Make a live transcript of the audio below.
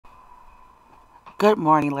Good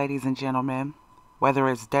morning, ladies and gentlemen. Whether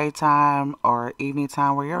it's daytime or evening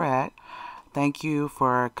time where you're at, thank you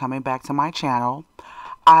for coming back to my channel.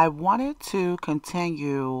 I wanted to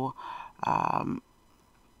continue um,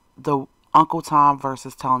 the Uncle Tom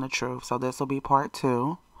versus telling the truth. So this will be part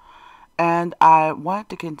two. And I wanted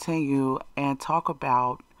to continue and talk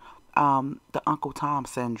about the Uncle Tom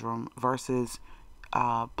syndrome versus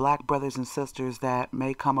black brothers and sisters that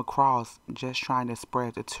may come across just trying to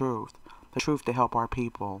spread the truth to help our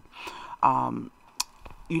people. Um,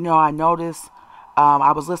 I noticed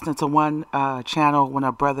I was listening to one channel when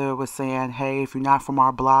a brother was saying, hey, if you're not from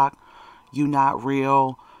our block, you not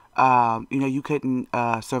real. You couldn't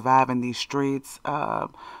survive in these streets.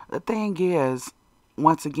 The thing is,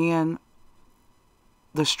 once again,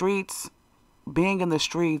 the streets, being in the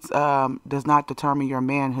streets does not determine your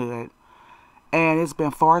manhood. And it's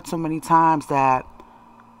been far too many times that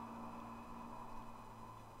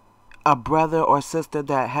a brother or sister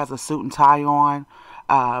that has a suit and tie on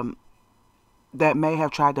um, that may have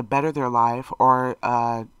tried to better their life, or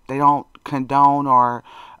they don't condone or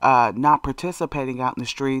not participating out in the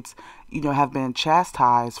streets, have been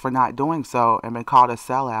chastised for not doing so and been called a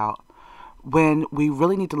sellout. When we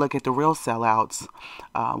really need to look at the real sellouts,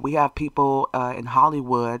 we have people in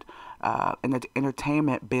Hollywood, in the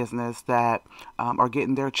entertainment business, that are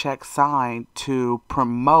getting their checks signed to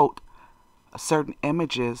promote certain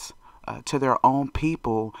images to their own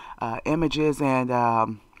people, images and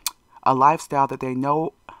a lifestyle that they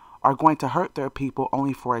know are going to hurt their people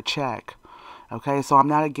only for a check. Okay, so I'm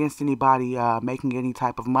not against anybody making any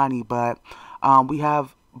type of money, but we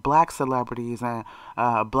have black celebrities and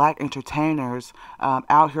black entertainers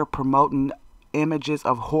out here promoting images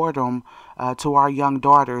of whoredom to our young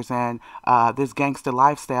daughters, and this gangster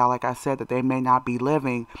lifestyle, like I said, that they may not be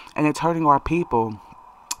living, and it's hurting our people.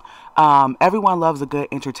 Everyone loves a good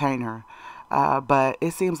entertainer, but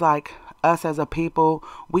it seems like us as a people,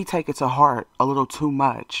 we take it to heart a little too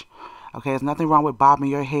much. Okay, there's nothing wrong with bobbing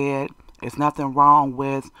your head. There's nothing wrong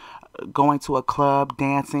with going to a club,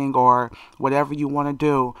 dancing, or whatever you want to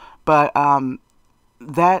do. But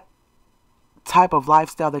that type of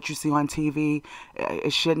lifestyle that you see on TV,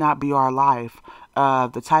 it should not be our life.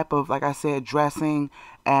 The type of, like I said, dressing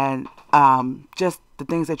and just the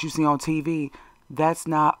things that you see on TV, that's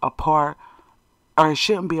not a part, or it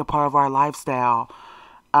shouldn't be a part of our lifestyle.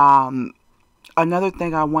 Another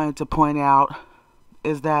thing I wanted to point out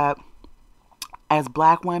is that as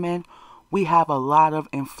black women, we have a lot of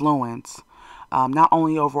influence, not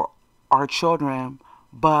only over our children,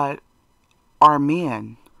 but our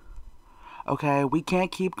men. Okay, we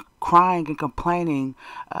can't keep crying and complaining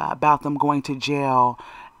about them going to jail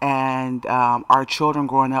and our children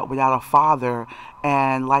growing up without a father.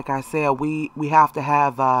 And like I said, we have to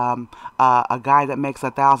have a guy that makes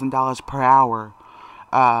 $1,000 per hour,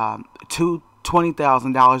 to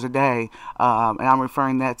 $20,000 a day, and I'm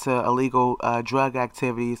referring that to illegal drug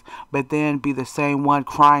activities, but then be the same one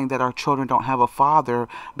crying that our children don't have a father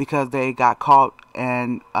because they got caught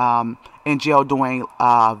and in jail doing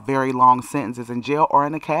very long sentences in jail or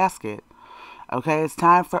in a casket. Okay, it's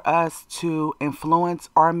time for us to influence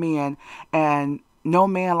our men, and no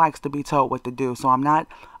man likes to be told what to do. So I'm not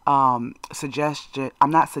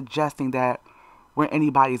suggesting that we're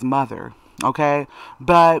anybody's mother. Okay,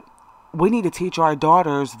 but we need to teach our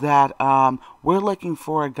daughters that we're looking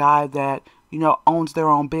for a guy that owns their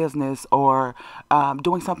own business, or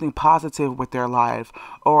doing something positive with their life,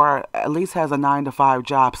 or at least has a 9-to-5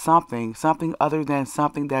 job, something other than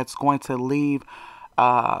something that's going to leave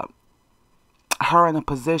her in a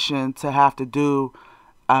position to have to do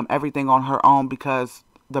everything on her own because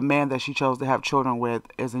the man that she chose to have children with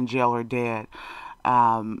is in jail or dead.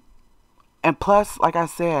 And plus, like I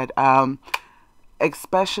said,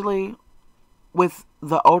 especially with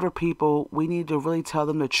the older people, we need to really tell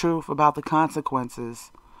them the truth about the consequences.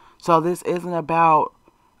 So this isn't about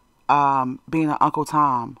being an Uncle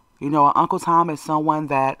Tom. An Uncle Tom is someone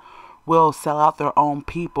that will sell out their own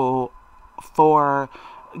people for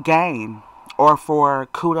gain or for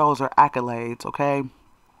kudos or accolades, okay?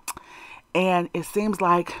 And it seems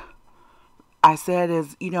like I said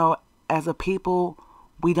is, as a people,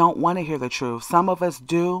 we don't want to hear the truth. Some of us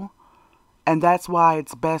do, and that's why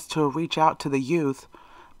it's best to reach out to the youth,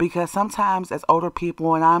 because sometimes as older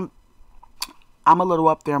people, and I'm a little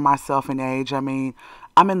up there myself in age. I mean,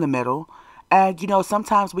 I'm in the middle, and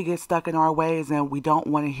sometimes we get stuck in our ways and we don't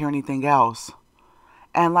want to hear anything else.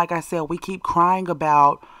 And like I said, we keep crying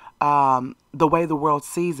about the way the world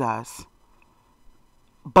sees us,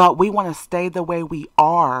 but we want to stay the way we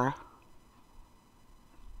are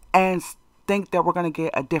and think that we're going to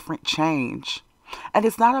get a different change. And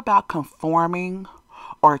it's not about conforming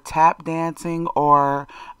or tap dancing or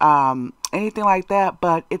anything like that,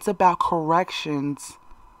 but it's about corrections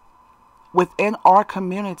within our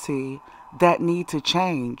community that need to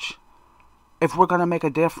change if we're going to make a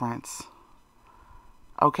difference.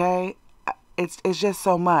 Okay? It's just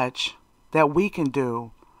so much that we can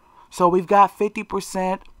do. So we've got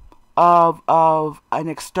 50% of an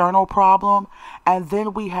external problem, and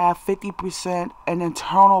then we have 50% an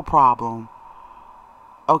internal problem.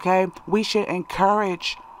 Okay? We should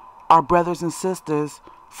encourage our brothers and sisters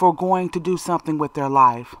for going to do something with their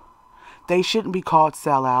life. They shouldn't be called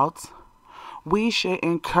sellouts. We should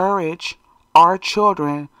encourage our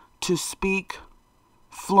children to speak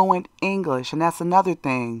fluent English. And that's another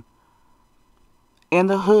thing. In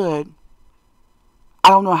the hood, I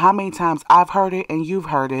don't know how many times I've heard it and you've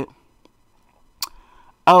heard it.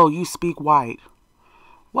 Oh, you speak white.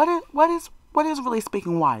 What is really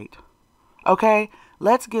speaking white? Okay,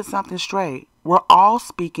 let's get something straight. We're all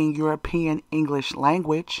speaking European English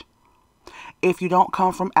language. If you don't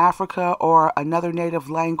come from Africa or another native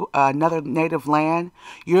land,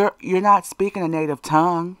 you're not speaking a native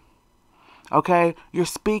tongue. Okay, you're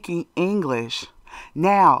speaking English.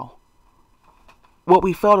 Now, what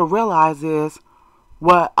we fail to realize is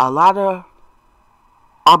what a lot of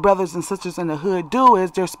our brothers and sisters in the hood do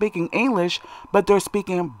is they're speaking English, but they're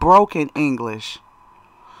speaking broken English.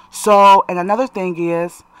 So, and another thing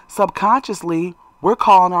is, subconsciously, we're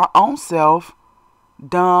calling our own self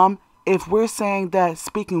dumb if we're saying that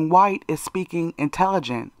speaking white is speaking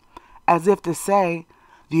intelligent. As if to say,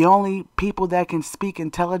 the only people that can speak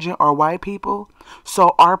intelligent are white people.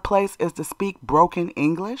 So our place is to speak broken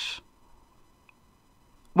English,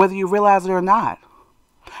 whether you realize it or not.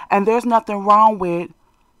 And there's nothing wrong with,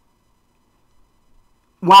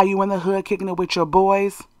 while you in the hood kicking it with your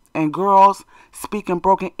boys and girls, speaking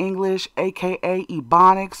broken English, aka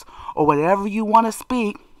Ebonics, or whatever you want to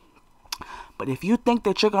speak. But if you think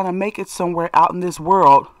that you're going to make it somewhere out in this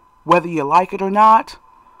world, whether you like it or not,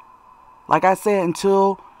 like I said,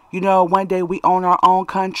 until, one day we own our own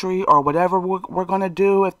country or whatever we're going to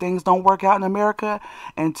do if things don't work out in America,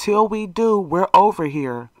 until we do, we're over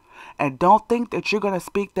here. And don't think that you're going to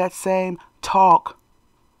speak that same talk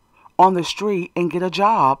on the street and get a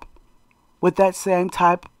job with that same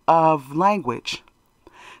type of language.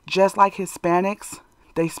 Just like Hispanics,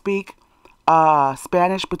 they speak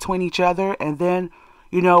Spanish between each other, and then,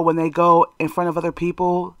 when they go in front of other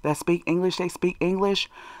people that speak English, they speak English.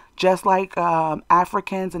 Just like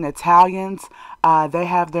Africans and Italians, they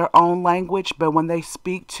have their own language, but when they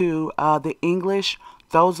speak to the English,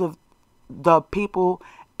 those of the people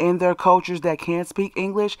in their cultures that can't speak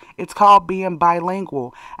English, it's called being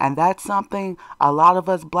bilingual. And that's something a lot of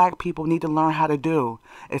us black people need to learn how to do.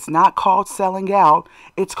 It's not called selling out,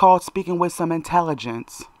 it's called speaking with some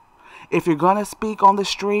intelligence. If you're going to speak on the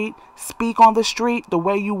street the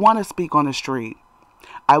way you want to speak on the street.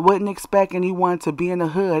 I wouldn't expect anyone to be in the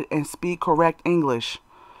hood and speak correct English,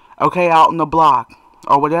 okay, out on the block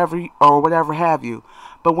or whatever have you.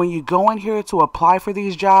 But when you go in here to apply for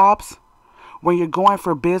these jobs, when you're going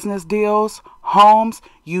for business deals, homes,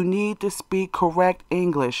 you need to speak correct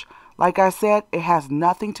English. Like I said, it has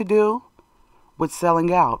nothing to do with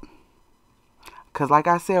selling out. Because like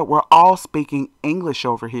I said, we're all speaking English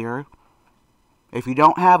over here. If you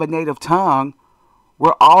don't have a native tongue,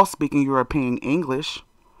 we're all speaking European English.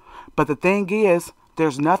 But the thing is,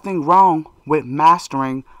 there's nothing wrong with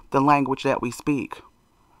mastering the language that we speak.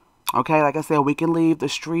 Okay, like I said, we can leave the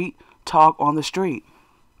street talk on the street.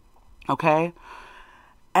 Okay?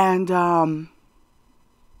 And I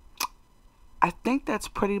think that's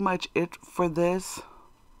pretty much it for this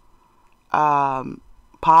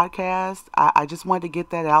podcast. I just wanted to get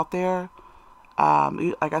that out there.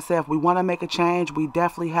 Like I said, if we want to make a change, we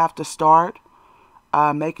definitely have to start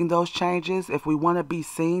making those changes. If we want to be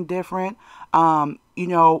seen different, when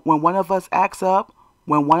one of us acts up,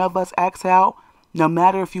 when one of us acts out, no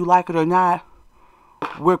matter if you like it or not,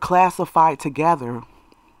 we're classified together.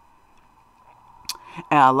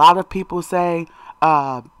 And a lot of people say,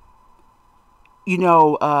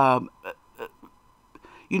 being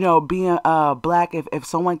black, if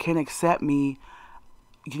someone can accept me,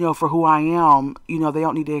 for who I am, they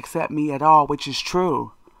don't need to accept me at all, which is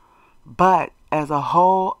true. But as a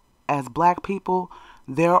whole, as black people,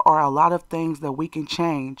 there are a lot of things that we can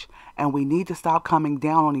change, and we need to stop coming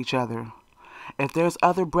down on each other. If there's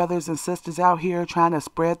other brothers and sisters out here trying to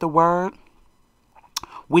spread the word,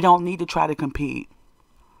 we don't need to try to compete.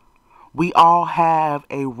 We all have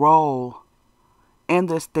a role in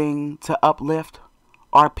this thing to uplift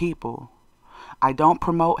our people. I don't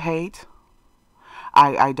promote hate.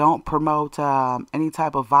 I don't promote any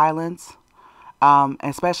type of violence,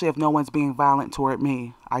 especially if no one's being violent toward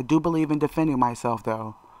me. I do believe in defending myself,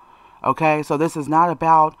 though. Okay, so this is not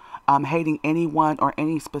about hating anyone or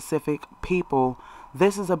any specific people.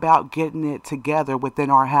 This is about getting it together within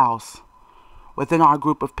our house, within our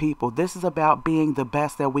group of people. This is about being the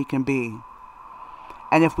best that we can be.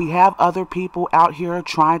 And if we have other people out here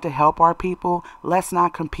trying to help our people, let's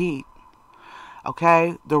not compete.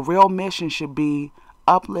 Okay, the real mission should be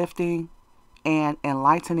uplifting and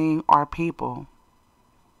enlightening our people.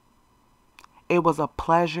 It was a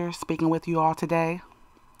pleasure speaking with you all today,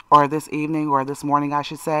 or this evening, or this morning, I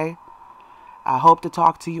should say. I hope to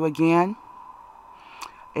talk to you again.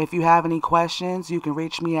 If you have any questions, you can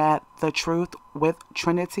reach me at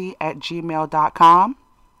thetruthwithtrinity@gmail.com.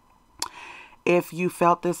 If you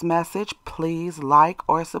felt this message, please like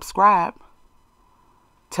or subscribe.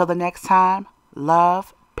 Till the next time,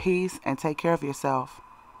 love, peace, and take care of yourself.